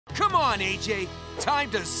Come on, AJ.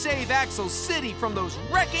 Time to save Axel City from those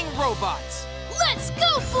wrecking robots. Let's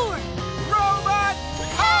go for it! Robot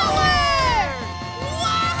power!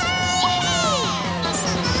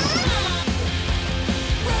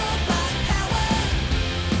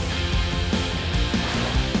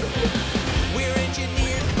 We're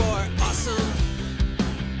engineered for awesome.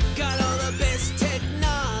 Got all the best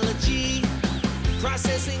technology.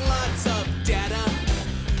 Processing lots of data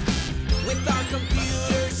with our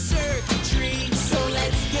computer circuitry. So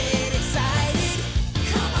let's get excited.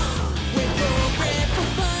 Come on. We're programmed for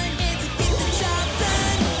fun and to get the job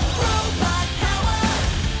done. Robot power.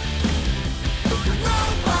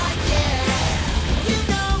 Robot, yeah. You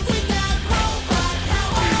know we got robot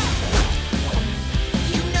power.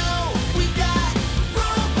 You know we got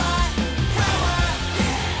robot power.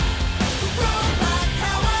 Robot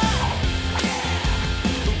power.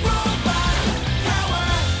 Robot power.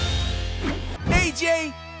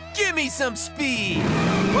 AJ, give me some speed.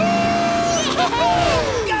 Go!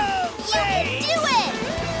 You can do it!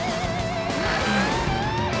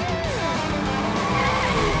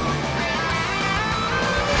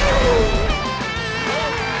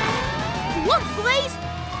 Look, Blaze!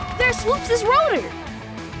 There swoops his rotor!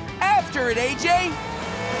 After it, AJ.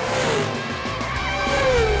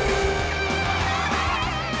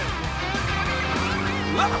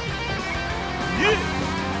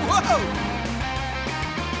 Whoa!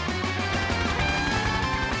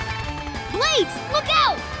 Blaze, look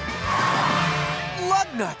out! Lug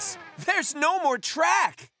nuts! There's no more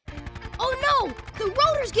track! Oh no! The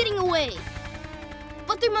rotor's getting away!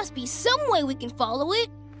 But there must be some way we can follow it.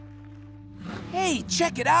 Hey,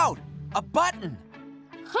 check it out! A button!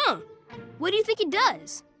 Huh? What do you think it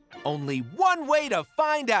does? Only one way to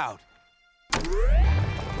find out.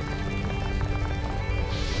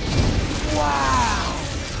 Wow!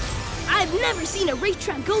 I've never seen a race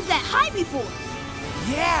track go that high before.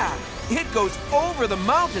 Yeah! It goes over the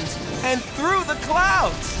mountains and through the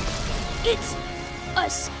clouds! It's a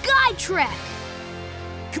sky track.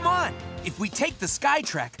 Come on! If we take the sky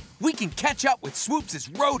track, we can catch up with Swoops'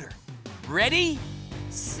 rotor. Ready?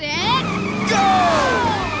 Set,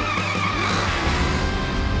 Go!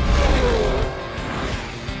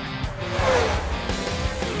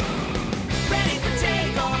 Ready for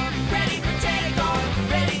takeoff, ready for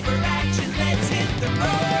takeoff, ready for action, let's hit the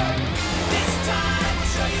road. This time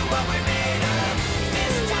we'll show you what we're made of.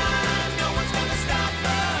 This time no one's gonna stop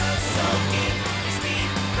us. So give me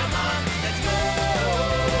speed, come on, let's go.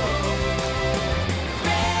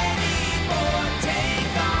 Ready for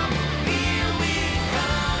takeoff, here we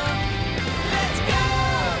come. Let's go.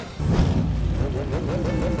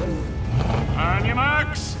 On your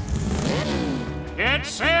marks. Get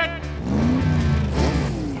set.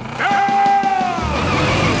 Go!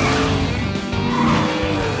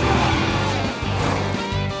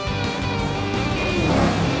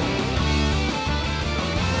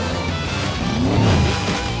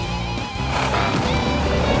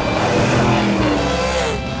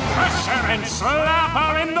 Crusher and Slap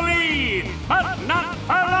are in the lead, but not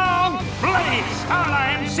for long. Blaze,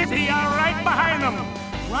 Starla, and Zippy are right behind them.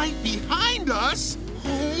 Right behind us?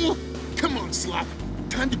 Oh, come on, Slop.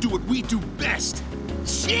 Time to do what we do best.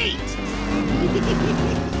 Cheat!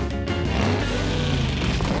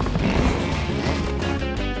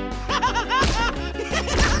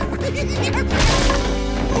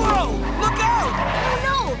 Whoa! Look out! oh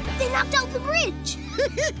no! They knocked out the bridge.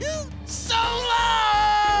 So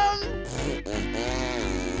long!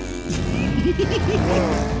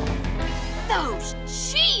 Those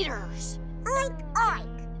cheaters! Oink, oink.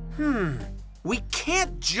 We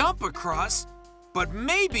can't jump across, but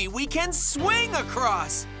maybe we can swing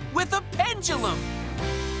across with a pendulum.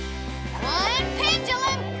 One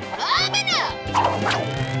pendulum coming up.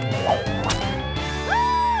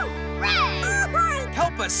 Hooray!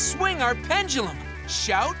 Help us swing our pendulum.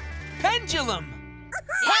 Shout, pendulum!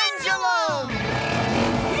 Pendulum!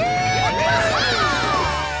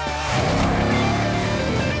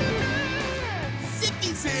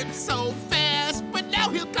 Zippy zips so fast, but now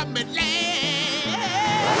he'll come at last.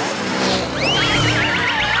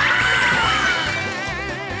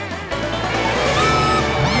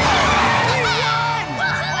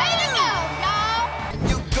 Way to go, y'all!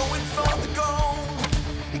 You're going for the goal.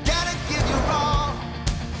 You gotta give your all.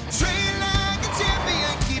 Train like a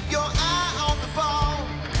champion. Keep your eye on the ball.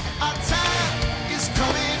 Our time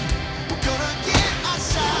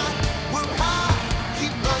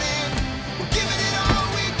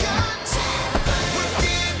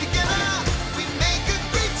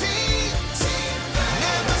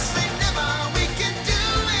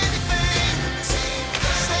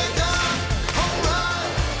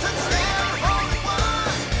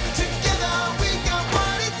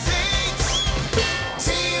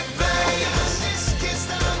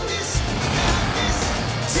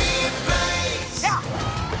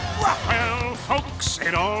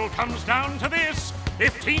comes down to this.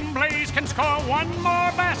 If Team Blaze can score one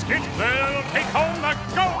more basket, they'll take home the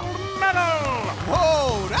gold medal!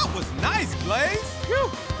 Whoa, that was nice, Blaze! Phew,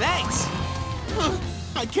 thanks.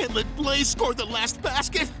 I can't let Blaze score the last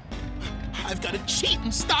basket. I've got to cheat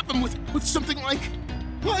and stop him with something like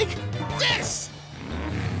this.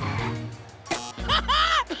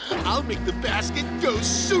 I'll make the basket go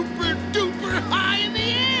super duper high in the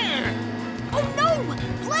air. Oh no!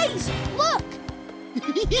 Blaze, look!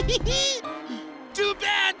 Too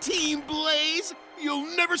bad, Team Blaze. You'll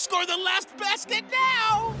never score the last basket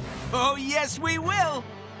now. Oh, yes, we will.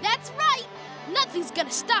 That's right! Nothing's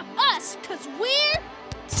gonna stop us, 'cause we're...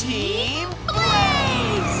 Team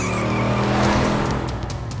Blaze!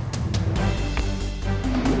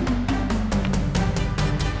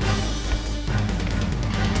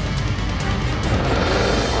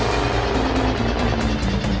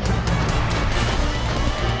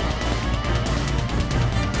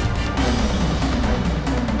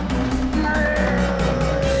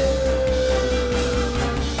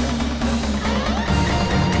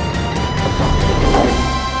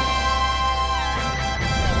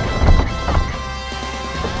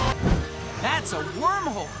 That's a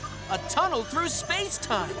wormhole, a tunnel through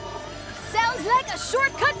space-time. Sounds like a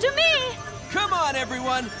shortcut to me! Come on,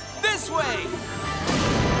 everyone, this way.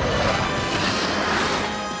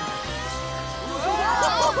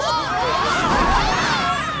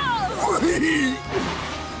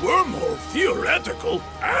 Wormhole theoretical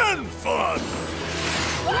and fun!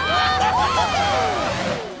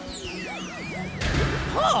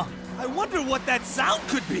 Huh! I wonder what that sound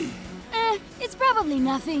could be. It's probably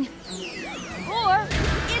nothing. Or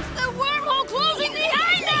it's the wormhole closing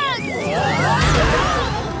behind us!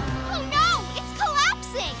 Oh no, it's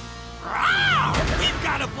collapsing! We've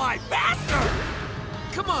got to fly faster!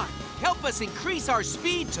 Come on, help us increase our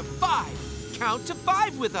speed to 5. Count to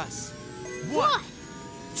 5 with us. 1,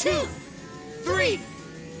 2, 3,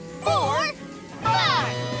 4,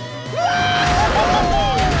 5!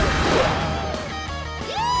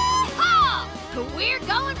 Yeehaw! We're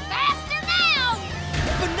going faster now!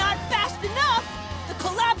 But not fast enough! The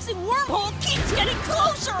collapsing wormhole keeps getting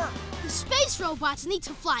closer! The space robots need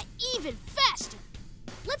to fly even faster.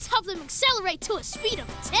 Let's help them accelerate to a speed of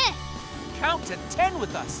 10. Count to 10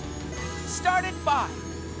 with us. Start at 5.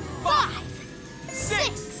 5,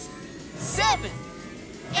 6, 7,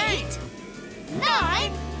 8,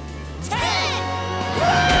 9, 10!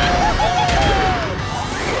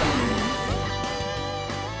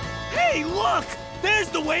 Hey, look! There's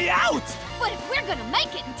the way out! But if we're gonna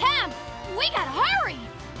make it in time, we gotta hurry!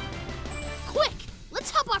 Quick,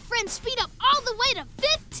 let's help our friends speed up all the way to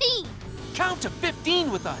 15! Count to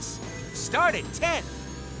 15 with us. Start at 10.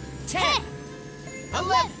 10,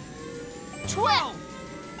 11, 12,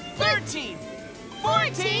 13,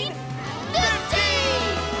 14, 15!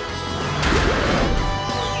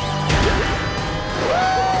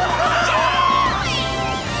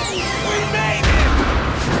 We made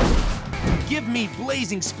it! Give me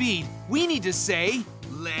blazing speed. We need to say,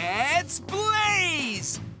 let's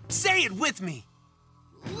blaze! Say it with me.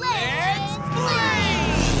 Let's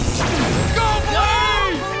blaze! Go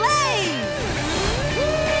blaze!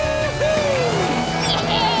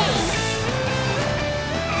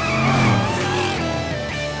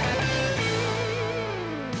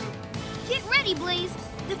 Get ready, Blaze.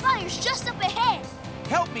 The fire's just up ahead.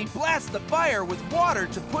 Help me blast the fire with water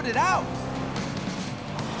to put it out.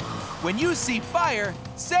 When you see fire,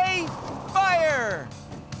 say fire!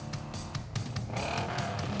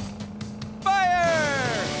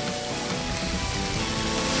 Fire!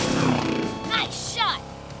 Nice shot.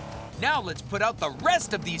 Now let's put out the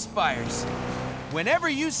rest of these fires. Whenever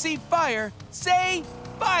you see fire, say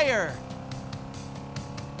fire!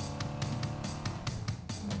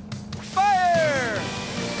 Fire!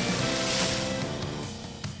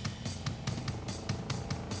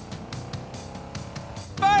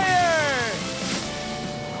 Fire!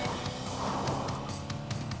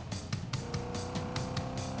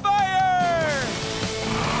 Fire!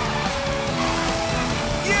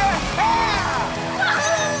 Yeah!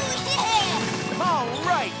 All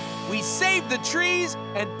right, we saved the trees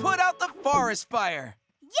and put out the forest fire.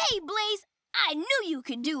 Yay, Blaze! I knew you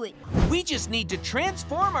could do it. We just need to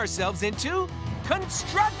transform ourselves into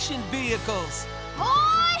construction vehicles. Boy,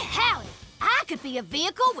 howdy! I could be a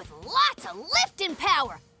vehicle with lots of lifting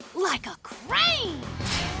power, like a crane.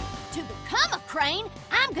 To become a crane,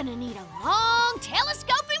 I'm gonna need a long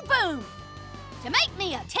telescoping boom. To make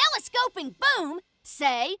me a telescoping boom,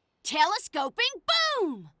 say telescoping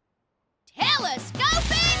boom.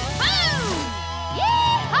 Telescoping boom!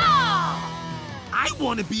 Yee-haw! I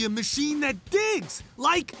want to be a machine that digs,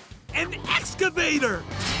 like an excavator.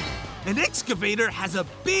 An excavator has a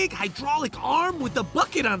big hydraulic arm with a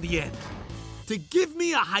bucket on the end. To give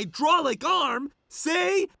me a hydraulic arm,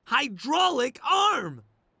 say hydraulic arm.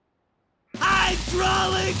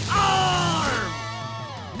 Hydraulic arm!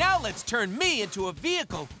 Now let's turn me into a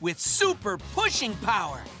vehicle with super pushing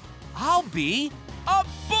power. I'll be a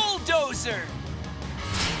bulldozer.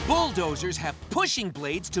 Bulldozers have pushing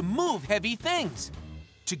blades to move heavy things.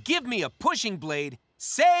 To give me a pushing blade,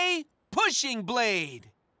 say pushing blade.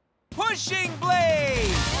 Pushing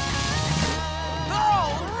blade!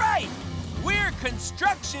 All right! We're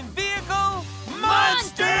Construction Vehicle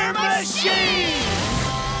Monster Machine!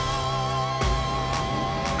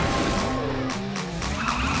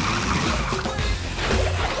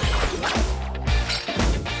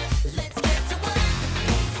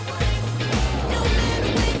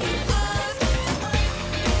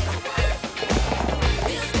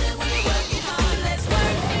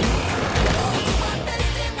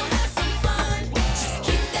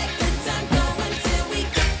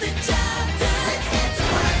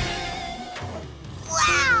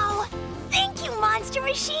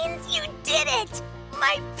 Machines, you did it!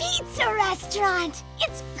 My pizza restaurant!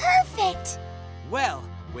 It's perfect! Well,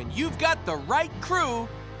 when you've got the right crew,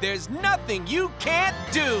 there's nothing you can't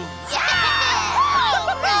do! Yeah!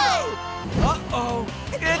 Uh-oh!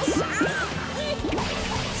 It's...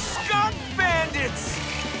 Skunk Bandits!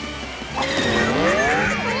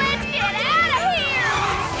 Let's get out of here!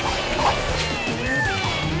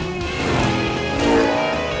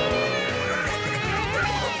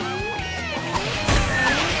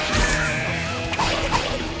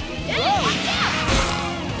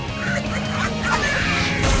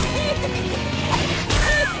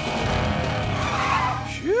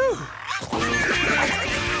 Phew!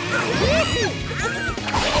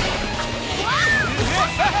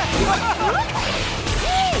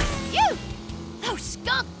 You! Those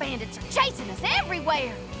skunk bandits are chasing us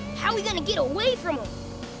everywhere! How are we gonna get away from them?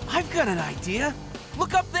 I've got an idea.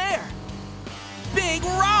 Look up there. Big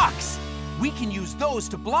rocks! We can use those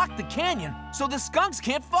to block the canyon so the skunks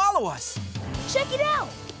can't follow us. Check it out!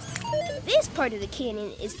 This part of the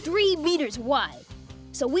canyon is 3 meters wide.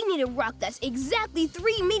 So we need a rock that's exactly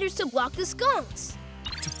 3 meters to block the skunks.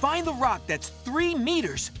 To find the rock that's 3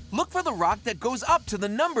 meters, look for the rock that goes up to the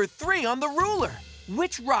number 3 on the ruler.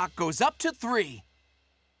 Which rock goes up to 3?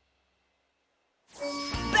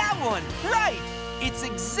 That one! Right! It's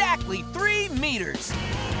exactly 3 meters.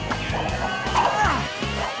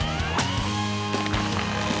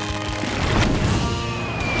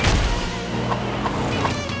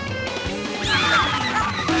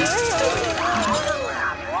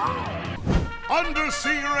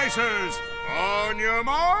 Undersea racers, on your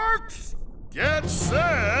marks, get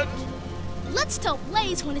set. Let's tell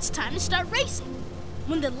Blaze when it's time to start racing.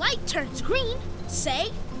 When the light turns green, say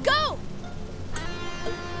go!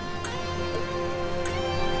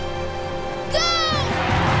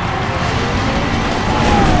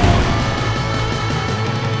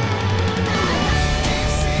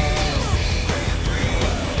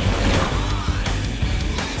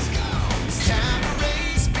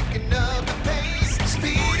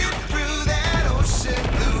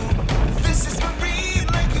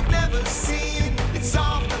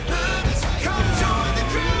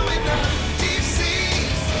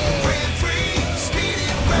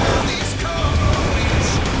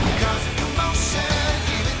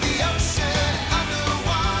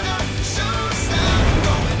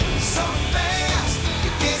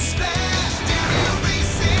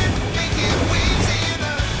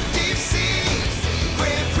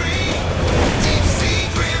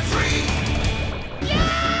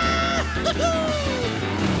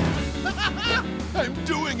 I'm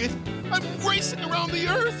doing it! I'm racing around the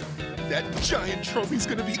Earth! That giant trophy's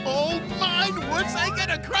gonna be all mine once I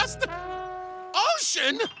get across the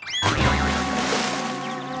ocean! Ahoy,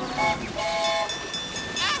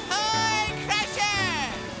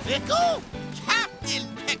 Crusher! Pickle? Captain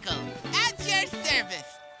Pickle, at your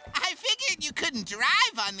service. I figured you couldn't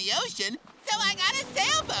drive on the ocean, so I got a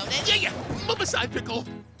sailboat and... Yeah, move aside, Pickle.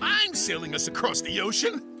 I'm sailing us across the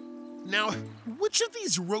ocean. Now, which of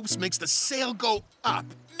these ropes makes the sail go up?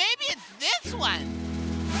 Maybe it's this one.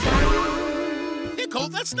 Pickle,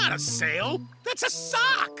 that's not a sail. That's a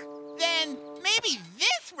sock. Then maybe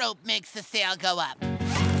this rope makes the sail go up.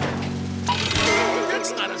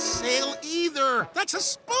 That's not a sail either. That's a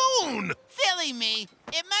spoon. Silly me.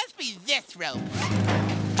 It must be this rope.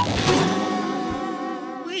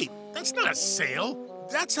 Wait, that's not a sail.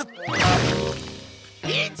 That's a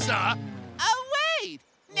pizza. Oh, wait.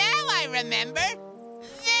 Now I remember.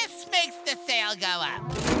 This makes the sail I'll go up.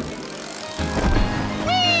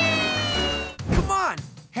 Come on,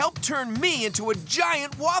 help turn me into a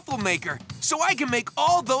giant waffle maker so I can make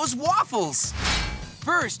all those waffles.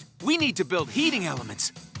 First, we need to build heating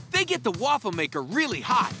elements. They get the waffle maker really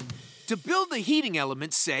hot. To build the heating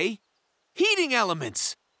elements, say, heating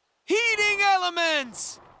elements. Heating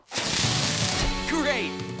elements!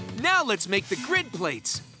 Great! Now let's make the grid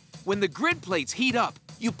plates. When the grid plates heat up,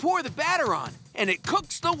 you pour the batter on, and it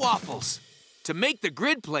cooks the waffles. To make the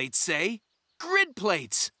grid plates, say, grid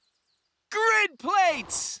plates. Grid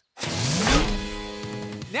plates!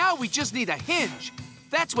 Now we just need a hinge.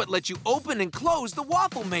 That's what lets you open and close the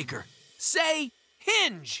waffle maker. Say,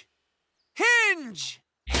 hinge. Hinge!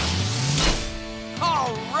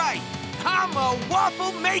 All right, I'm a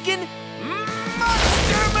waffle-making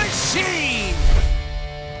monster machine!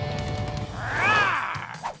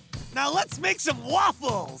 Now let's make some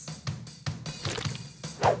waffles!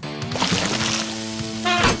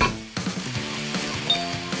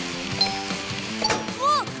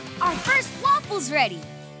 Look! Our first waffle's ready!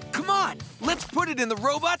 Come on, let's put it in the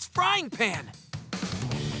robot's frying pan.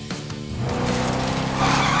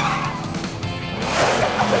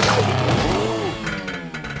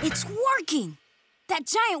 It's working! That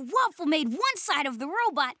giant waffle made one side of the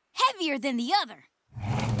robot heavier than the other.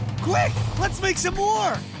 Quick, let's make some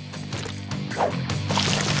more!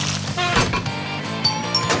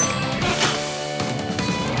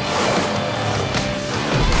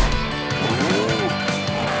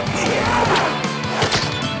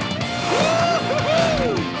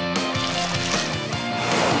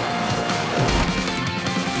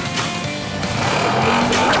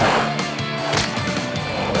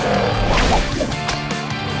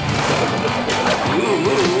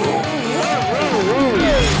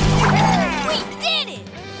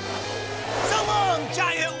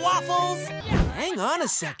 Hang on a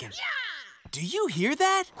second. Do you hear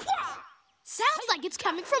that? Sounds like it's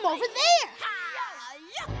coming from over there.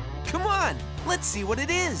 Come on, let's see what it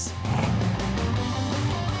is.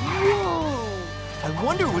 Whoa! I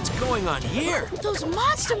wonder what's going on here. Those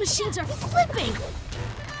monster machines are flipping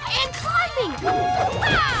and climbing.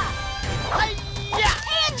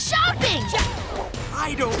 And jumping.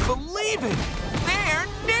 I don't believe it. They're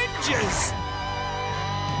ninjas.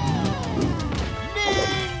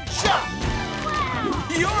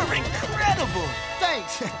 You're incredible!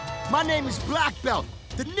 Thanks. My name is Black Belt,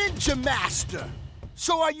 the Ninja Master.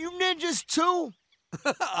 So are you ninjas too?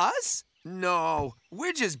 Us? No,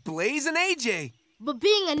 we're just Blaze and AJ. But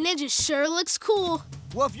being a ninja sure looks cool.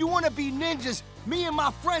 Well, if you want to be ninjas, me and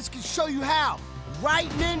my friends can show you how. Right,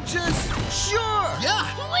 ninjas? Sure! Yeah!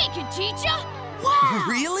 We can teach ya! Wow!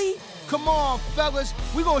 Really? Come on, fellas.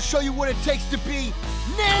 We're gonna show you what it takes to be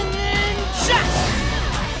ninjas!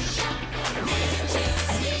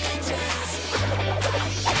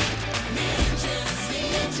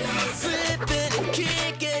 Flipping and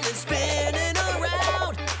kicking and spinning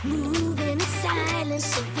around. Moving in silence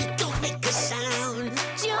so we don't make a sound.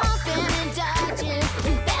 Jumping and dodging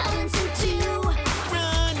and balancing too.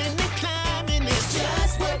 Running and climbing is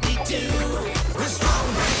just what we do. We're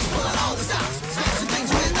strong brains, pulling all the stops, smashing things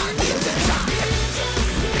with our ninja chops.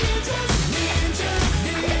 Ninjas,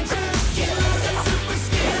 using super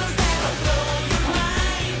skills that'll blow your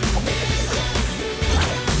mind.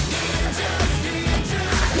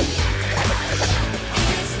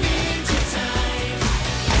 It's ninja time.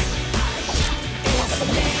 It's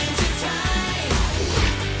ninja time.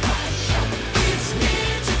 It's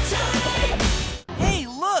ninja time. Hey,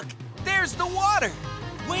 look! There's the water!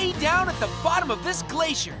 Way down at the bottom of this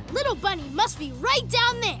glacier. Little Bunny must be right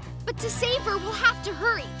down there. But to save her, we'll have to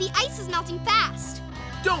hurry. The ice is melting fast.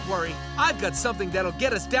 Don't worry, I've got something that'll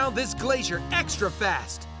get us down this glacier extra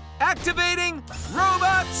fast. Activating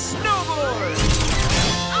Robot Snowboard!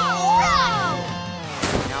 All right!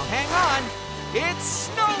 Now hang on, it's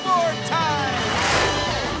snowboard time!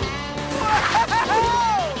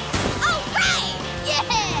 Whoa! All right! Yeah!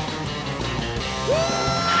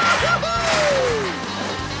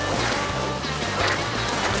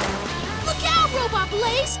 Look out, Robot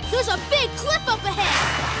Blaze! There's a big cliff up ahead!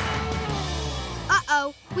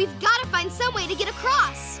 Uh-oh, we've got to find some way to get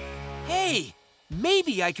across. Hey,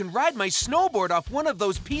 maybe I can ride my snowboard off one of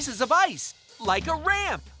those pieces of ice, like a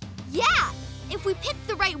ramp. Yeah, if we pick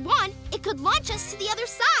the right one, it could launch us to the other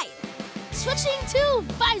side. Switching to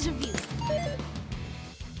visor view.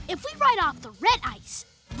 If we ride off the red ice,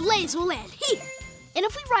 Blaze will land here. And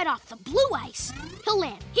if we ride off the blue ice, he'll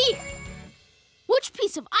land here. Which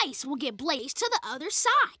piece of ice will get Blaze to the other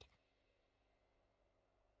side?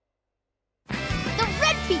 The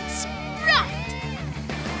red piece, right.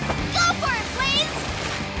 Go for it, Blaze!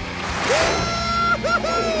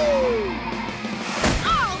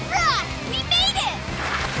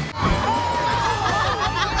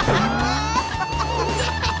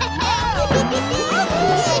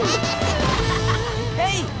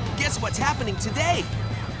 what's happening today.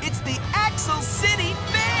 It's the Axle City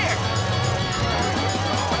Fair!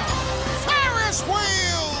 Ferris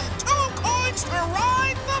wheel! 2 coins to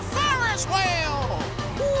ride the Ferris wheel!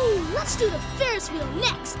 Ooh, let's do the Ferris wheel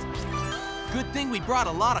next. Good thing we brought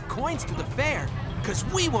a lot of coins to the fair, because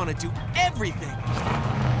we want to do everything.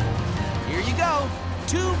 Here you go,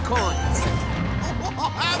 2 coins.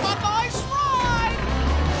 Have a nice ride!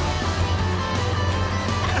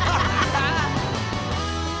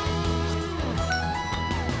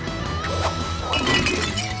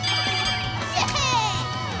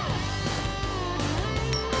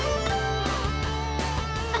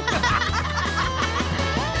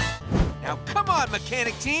 Now come on,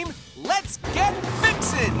 mechanic team, let's get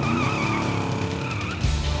fixin'!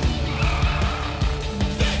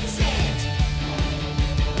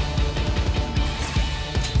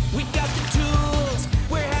 We got the tools,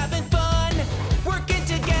 we're having fun, working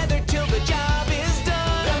together till the job is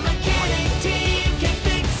done. The mechanic team can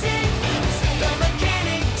fix it. The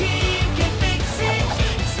mechanic team can fix it.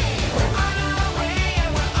 We're on our way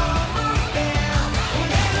and we're almost there.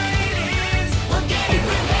 Whatever it is, we'll get it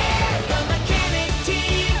repaired. The mechanic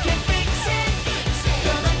team can fix it.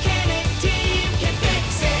 The mechanic team can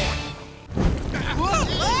fix it.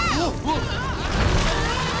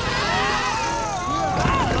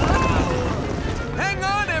 Hang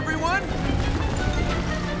on, everyone!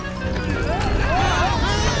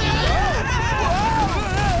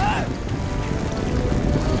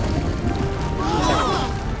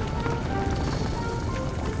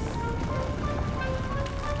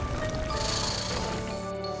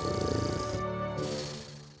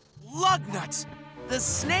 Lugnuts! The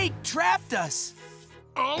snake trapped us!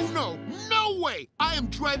 Oh, no. No way. I am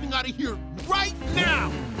driving out of here right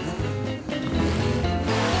now.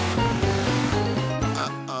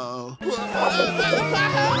 Uh-oh.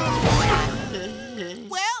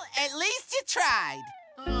 Well, at least you tried.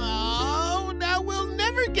 Oh, now we'll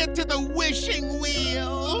never get to the wishing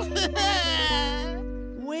wheel.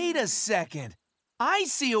 Wait a second. I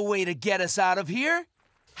see a way to get us out of here.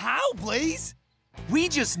 How, Blaze? We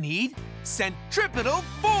just need centripetal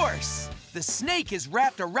force. The snake is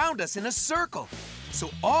wrapped around us in a circle. So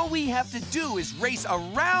all we have to do is race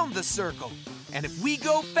around the circle. And if we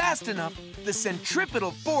go fast enough, the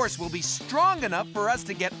centripetal force will be strong enough for us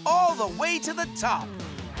to get all the way to the top.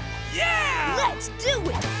 Yeah! Let's do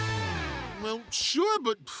it. Well, sure,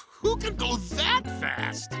 but who can go that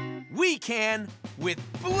fast? We can with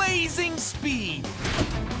blazing speed.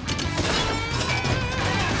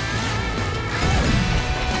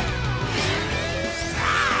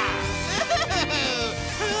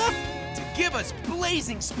 To give us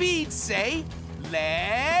blazing speed, say,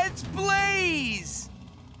 let's blaze!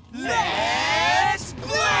 Let's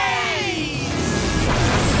blaze!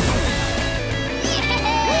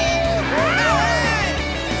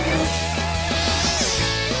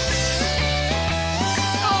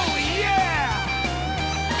 Oh, yeah!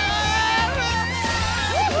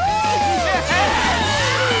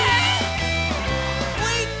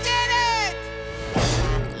 We did it!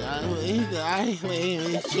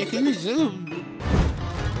 Chicken soup.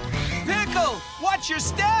 Pickle, watch your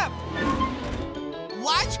step!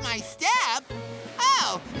 Watch my step?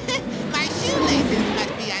 Oh, my shoelaces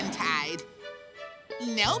must be untied.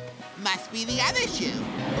 Nope, must be the other shoe.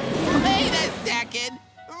 Wait a second.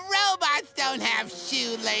 Robots don't have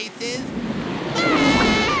shoelaces.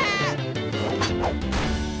 Ah!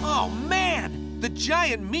 Oh, man! The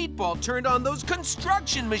giant meatball turned on those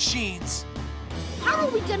construction machines. How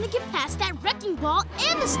are we gonna get past that wrecking ball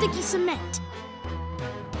and the sticky cement?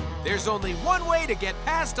 There's only one way to get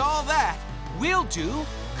past all that. We'll do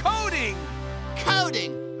coding.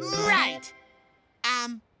 Coding, right.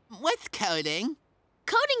 What's coding?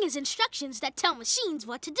 Coding is instructions that tell machines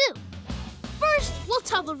what to do. First, we'll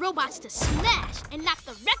tell the robots to smash and knock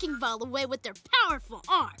the wrecking ball away with their powerful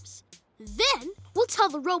arms. Then, we'll tell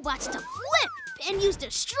the robots to flip and use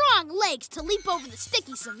their strong legs to leap over the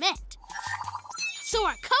sticky cement. So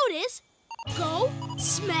our code is go,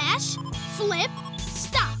 smash, flip,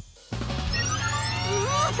 stop.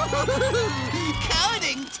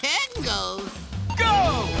 Coding tingles.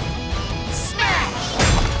 Go! Smash!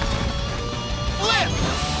 Flip!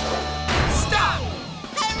 Stop!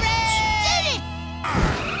 Hooray!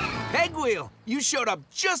 Peg Wheel, you showed up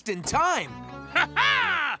just in time.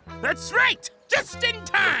 Ha-ha! That's right! Just in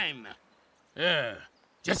time!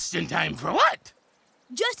 Just in time for what?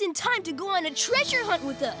 Just in time to go on a treasure hunt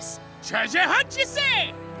with us. Treasure hunt, you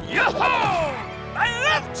say? Yo-ho! I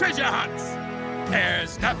love treasure hunts!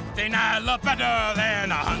 There's nothing I love better than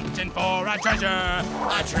hunting for a treasure.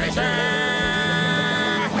 A treasure!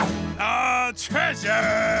 A treasure! treasure!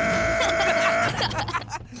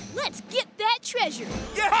 Let's get that treasure.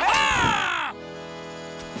 Yeah!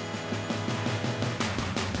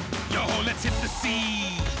 Yo, let's hit the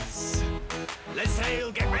seas. Let's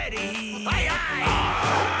sail, get ready. Aye,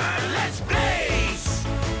 aye. Let's blaze.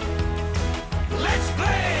 Let's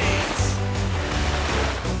blaze.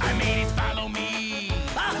 I mateys, follow me.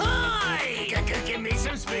 Ahoy! Give me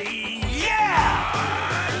some speed.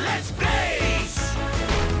 Yeah! Let's blaze.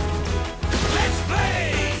 Let's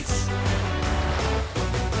blaze.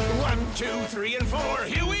 1, 2, 3, and 4.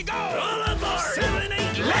 Here we go. All aboard. 7,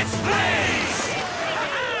 8. Let's blaze.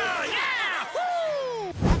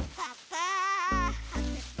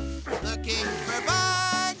 Looking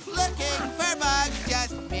for bugs,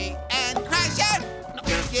 just me and Crusher.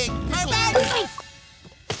 Looking for bugs.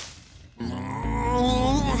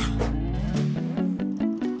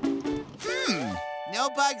 No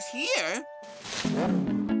bugs here.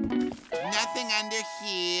 Nothing under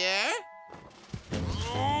here.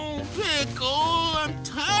 Oh, Pickle, I'm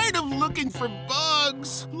tired of looking for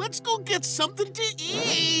bugs. Let's go get something to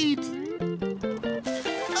eat.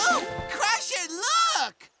 Oh, Crusher,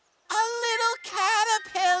 look! A little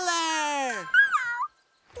caterpillar.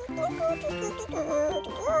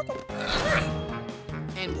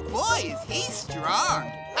 And boy, is he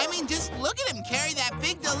strong. I mean, just look at him carry that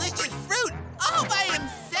big, delicious fruit all by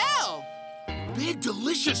himself. Big,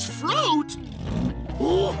 delicious fruit?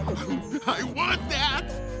 Oh, I want that.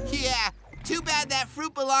 Yeah, too bad that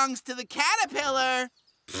fruit belongs to the caterpillar.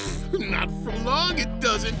 Not for long, it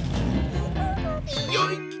doesn't.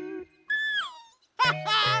 Yoink!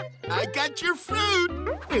 I got your fruit,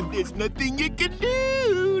 and there's nothing you can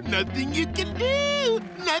do. Nothing you can do.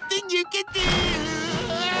 Nothing you can do.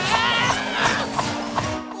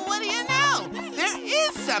 What do you know? There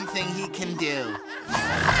is something he can do.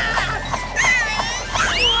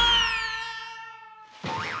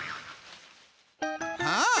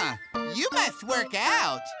 Huh? You must work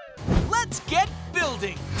out. Let's get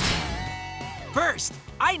building. First,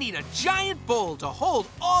 I need a giant bowl to hold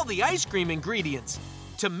all the ice cream ingredients.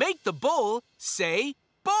 To make the bowl, say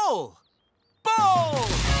bowl. Bowl!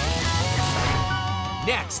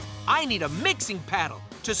 Next, I need a mixing paddle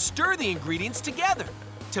to stir the ingredients together.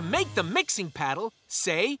 To make the mixing paddle,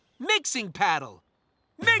 say mixing paddle.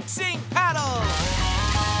 Mixing paddle!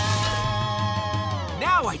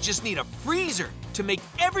 Now I just need a freezer to make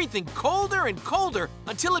everything colder and colder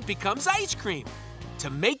until it becomes ice cream.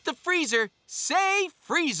 To make the freezer, say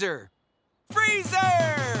freezer.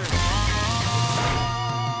 Freezer!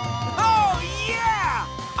 Oh, yeah!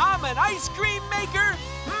 I'm an ice cream maker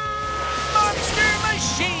monster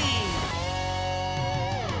machine!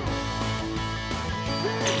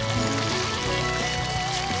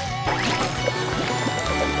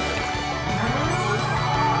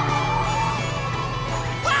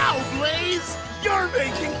 Wow, Blaze! You're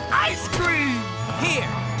making ice cream! Here,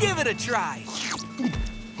 give it a try.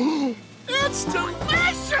 It's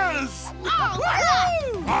delicious! Oh,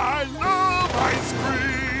 I love ice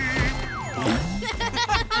cream!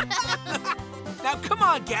 Now come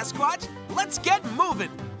on, Gasquatch, let's get moving.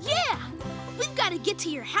 yeah! We've got to get to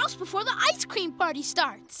your house before the ice cream party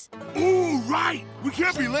starts. Ooh, right! We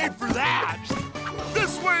can't be late for that!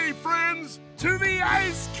 This way, friends, to the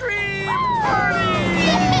ice cream party!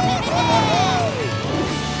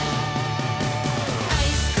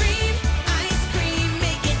 Ice cream,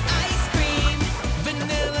 making ice cream.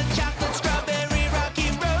 Vanilla, chocolate, strawberry, rocky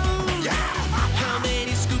road. How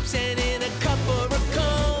many scoops and in a cup or a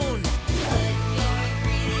cone? Put your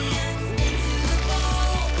ingredients into the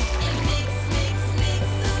bowl and mix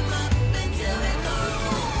them up until they're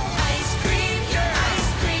cold. Ice cream,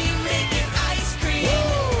 making ice cream.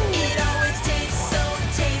 It always tastes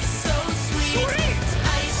so sweet.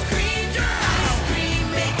 Ice cream,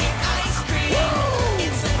 making ice cream.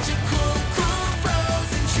 It's such a cool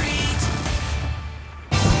frozen treat.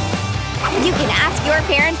 You can ask your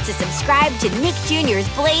parents to subscribe to Nick Jr.'s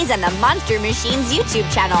Blaze and the Monster Machines YouTube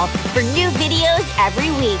channel for new videos every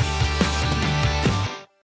week.